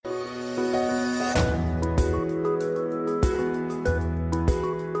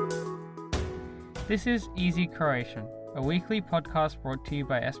This is Easy Croatian, a weekly podcast brought to you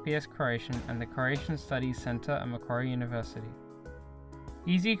by SBS Croatian and the Croatian Studies Centre at Macquarie University.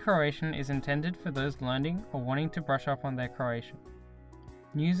 Easy Croatian is intended for those learning or wanting to brush up on their Croatian.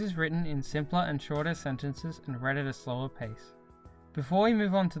 News is written in simpler and shorter sentences and read at a slower pace. Before we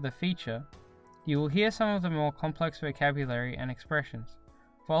move on to the feature, you will hear some of the more complex vocabulary and expressions,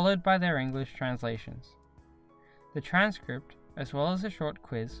 followed by their English translations. The transcript, as well as a short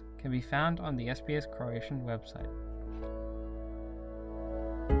quiz, can be found on the SBS Croatian website.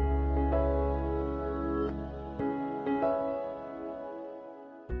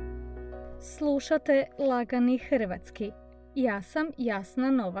 Slušate Lagani hrvatski. Ja sam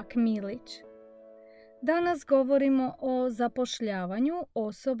Jasna Novak-Milić. Danas govorimo o zapošljavanju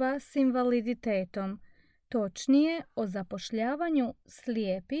osoba s invaliditetom, točnije o zapošljavanju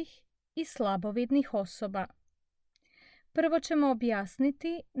slijepih i slabovidnih osoba. Prvo ćemo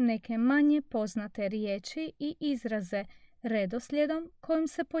objasniti neke manje poznate riječi i izraze redoslijedom kojim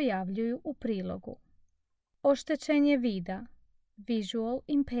se pojavljuju u prilogu. Oštećenje vida, visual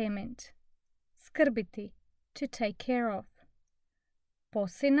impairment. Skrbiti, to take care of.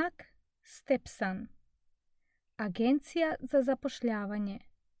 Posinak, stepson. Agencija za zapošljavanje,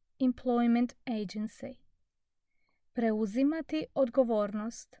 employment agency. Preuzimati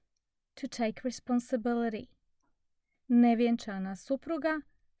odgovornost, to take responsibility. Nevjenčana supruga,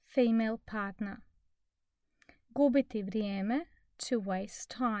 female partner. Gubiti vrijeme, to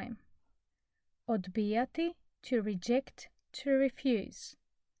waste time. Odbijati, to reject, to refuse.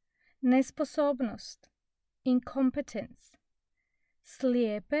 Nesposobnost, incompetence.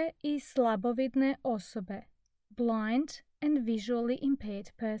 Slijepe i slabovidne osobe, blind and visually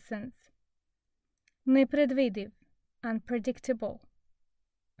impaired persons. Nepredvidiv, unpredictable.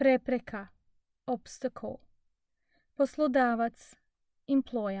 Prepreka, obstacle. Poslodavac,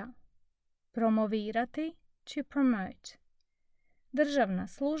 employer. Promovirati, to promote. Državna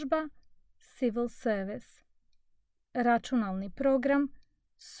služba, civil service. Računalni program,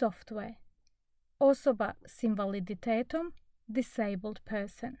 software. Osoba s invaliditetom, disabled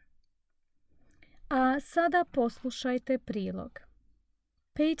person. A sada poslušajte prilog.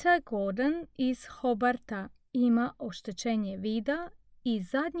 Peter Gordon iz Hobarta ima oštećenje vida i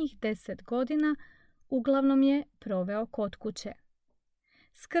zadnjih 10 godina uglavnom je proveo kod kuće.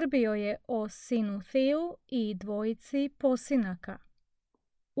 Skrbio je o sinu Theo i dvojici posinaka.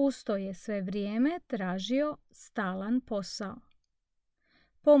 Usto je sve vrijeme tražio stalan posao.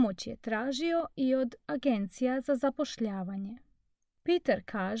 Pomoć je tražio i od agencija za zapošljavanje. Peter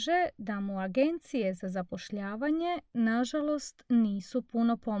kaže da mu agencije za zapošljavanje nažalost nisu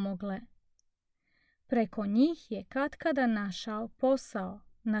puno pomogle. Preko njih je katkada našao posao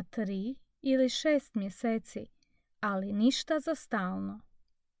na 3 ili 6 mjeseci, ali ništa za stalno.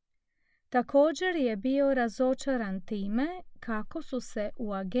 Također je bio razočaran time kako su se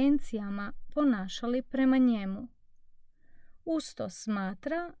u agencijama ponašali prema njemu. Usto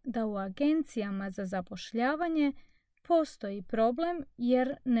smatra da u agencijama za zapošljavanje postoji problem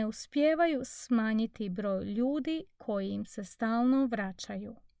jer ne uspijevaju smanjiti broj ljudi koji im se stalno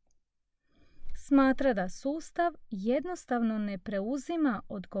vraćaju. Smatra da sustav jednostavno ne preuzima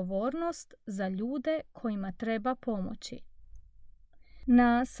odgovornost za ljude kojima treba pomoći.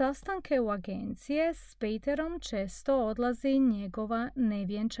 Na sastanke u agencije s Peterom često odlazi njegova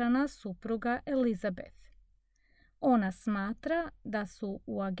nevjenčana supruga Elizabeth. Ona smatra da su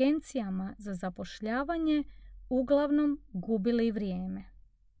u agencijama za zapošljavanje uglavnom gubili vrijeme.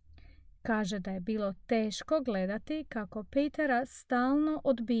 Kaže da je bilo teško gledati kako Petera stalno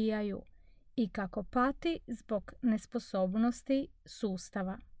odbijaju i kako pati zbog nesposobnosti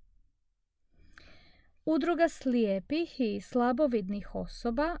sustava. Udruga slijepih i slabovidnih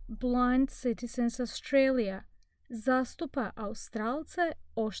osoba Blind Citizens Australia zastupa Australce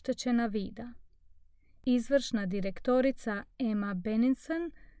oštećena vida. Izvršna direktorica Emma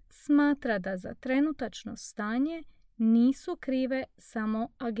Benninson smatra da za trenutačno stanje nisu krive samo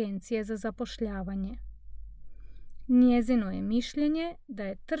agencije za zapošljavanje. Njezino je mišljenje da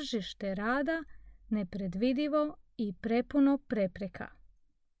je tržište rada nepredvidivo i prepuno prepreka.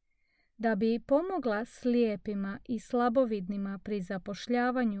 Da bi pomogla slijepima i slabovidnima pri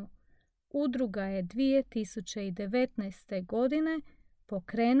zapošljavanju, udruga je 2019. godine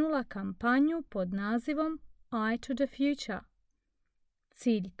pokrenula kampanju pod nazivom Eye to the Future.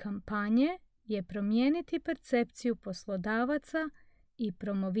 Cilj kampanje je promijeniti percepciju poslodavaca i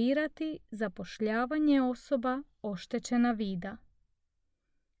promovirati zapošljavanje osoba oštećena vida.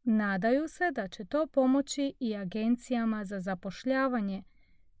 Nadaju se da će to pomoći i agencijama za zapošljavanje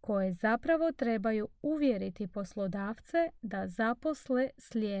koje zapravo trebaju uvjeriti poslodavce da zaposle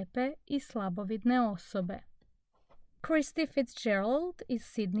slijepe i slabovidne osobe. Christy Fitzgerald iz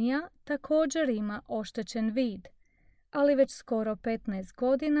Sidneya također ima oštećen vid, ali već skoro 15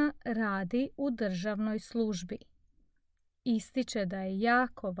 godina radi u državnoj službi. Ističe da je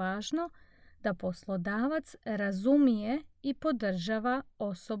jako važno da poslodavac razumije i podržava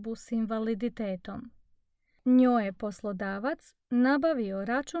osobu s invaliditetom. Njoj je poslodavac nabavio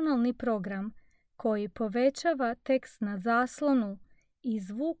računalni program koji povećava tekst na zaslonu i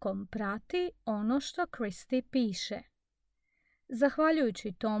zvukom prati ono što Christy piše.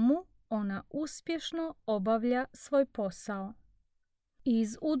 Zahvaljujući tomu, ona uspješno obavlja svoj posao.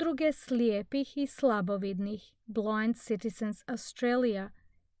 Iz udruge slijepih i slabovidnih Blind Citizens Australia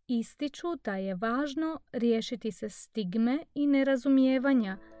ističu da je važno riješiti se stigme i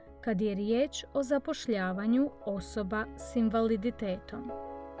nerazumijevanja kad je riječ o zapošljavanju osoba s invaliditetom.